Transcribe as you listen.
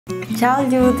Ćao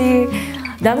ljudi!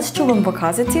 Danas ću vam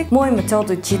pokazati moju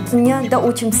metodu čitanja da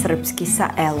učim srpski sa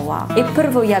Elua. I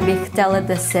prvo ja bih htjela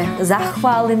da se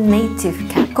zahvalim Native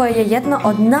Camp, koja je jedna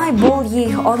od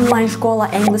najboljih online škola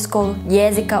engleskog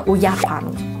jezika u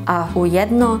Japanu, a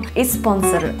ujedno i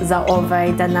sponsor za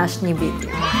ovaj današnji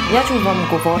video. Ja ću vam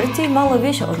govoriti malo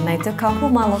više od Native Campu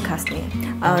malo kasnije.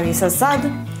 Ali sad,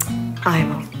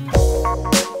 ajmo!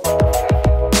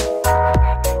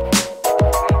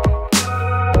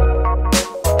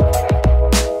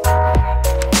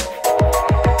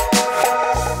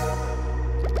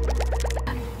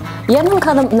 Jednom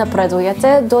kada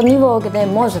napredujete do nivoa gdje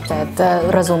možete da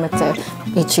razumete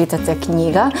i čitate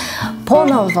knjiga,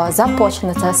 ponovo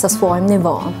započnete sa svojim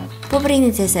nivoom.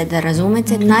 Pobrinite se da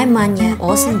razumete najmanje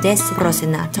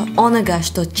 80% onoga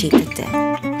što čitate,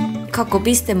 kako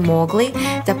biste mogli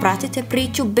da pratite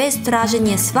priču bez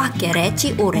traženja svake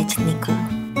reči u rečniku.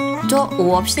 To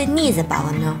uopšte nije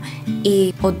zabavno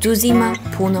i oduzima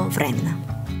puno vremena.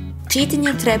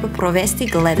 Čitanje treba provesti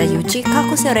gledajući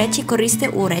kako se reči koriste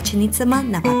u rečenicama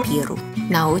na papiru.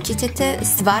 Naučit ćete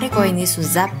stvari koje nisu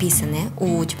zapisane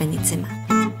u udžbenicima.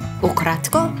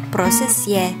 Ukratko, proces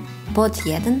je pod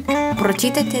 1.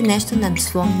 Pročitajte nešto na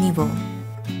svom nivou.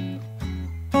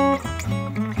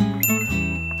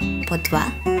 Pod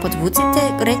 2. Podvucite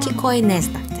reči koje ne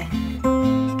znate.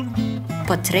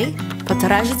 Pod 3.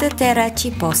 Potražite te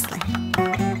reči posle.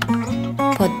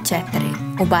 Pod 4.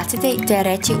 Ubacite te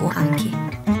reči u Anki.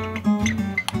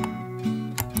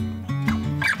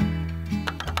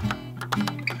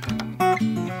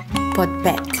 Pod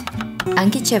 5.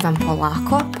 Anki će vam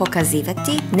polako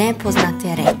pokazivati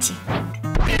nepoznate reči.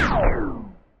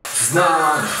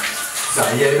 Znam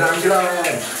za jedan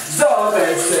grad,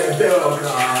 zove se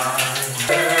Beograd.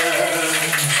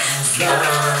 Znam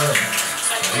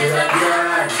za jedan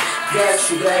grad,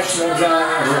 veći večnog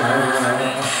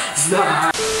grada.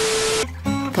 Znam.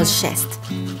 Pod 6.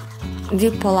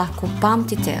 Vi polako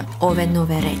pamtite ove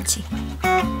nove reči.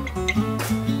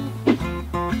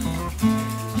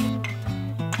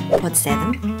 Pod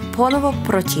 7. Ponovo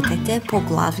pročitajte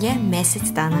poglavlje mjesec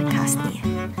dana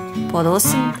kasnije. Pod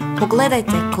 8.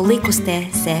 Pogledajte koliko ste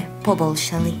se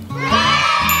poboljšali.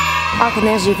 Ako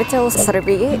ne živite u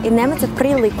Srbiji i nemate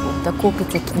priliku da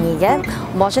kupite knjige,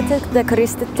 možete da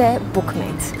koristite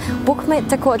BookMate. BookMate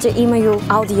također imaju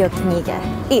audio knjige.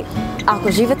 I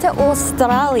ako živite u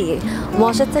Australiji,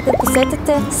 možete da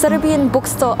posjetite Serbian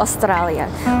Bookstore Australia.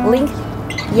 Link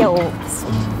je u opisu.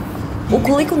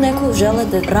 Ukoliko neko žele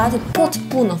da radi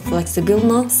potpuno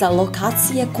fleksibilno sa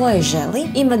lokacije koje želi,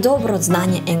 ima dobro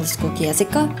znanje engleskog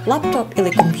jezika, laptop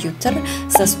ili kompjuter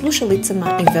sa slušalicama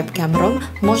i webkamerom,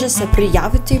 može se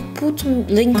prijaviti putem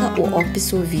linka u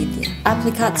opisu videa.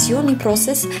 Aplikacioni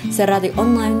proces se radi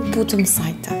online putem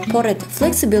sajta. Pored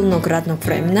fleksibilnog radnog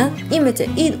vremena, imate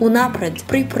i unapred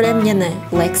pripremljene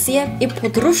lekcije i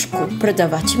podršku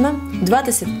predavačima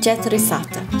 24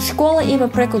 sata. Škola ima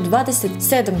preko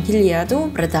 27.000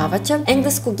 predavača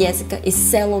engleskog jezika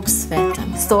iz celog sveta.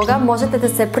 Stoga možete da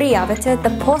se prijavite da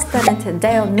postanete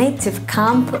deo Native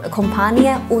Camp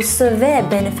kompanije uz sve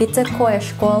benefite koje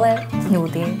škole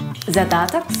nudi.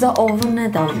 Zadatak za ovu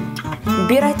nedelju.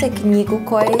 Birajte knjigu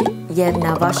koja je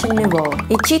na vašem nivou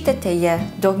i čitajte je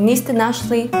dok niste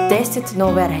našli 10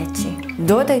 nove reči.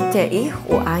 Dodajte ih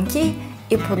u Anki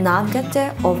i ponavljate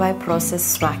ovaj proces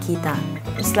svaki dan.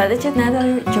 Sljedeće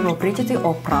nedelje ćemo pričati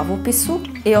o pravopisu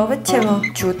i ovo ćemo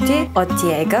čuti od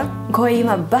njega koji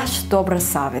ima baš dobar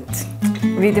savjet.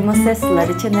 Vidimo se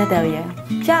sljedeće nedelje.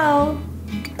 Ćao!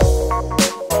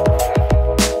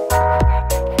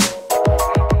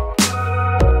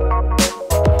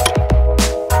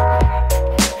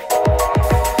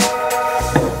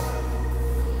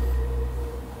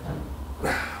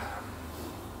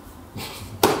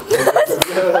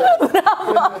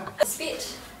 Bravo! Speech.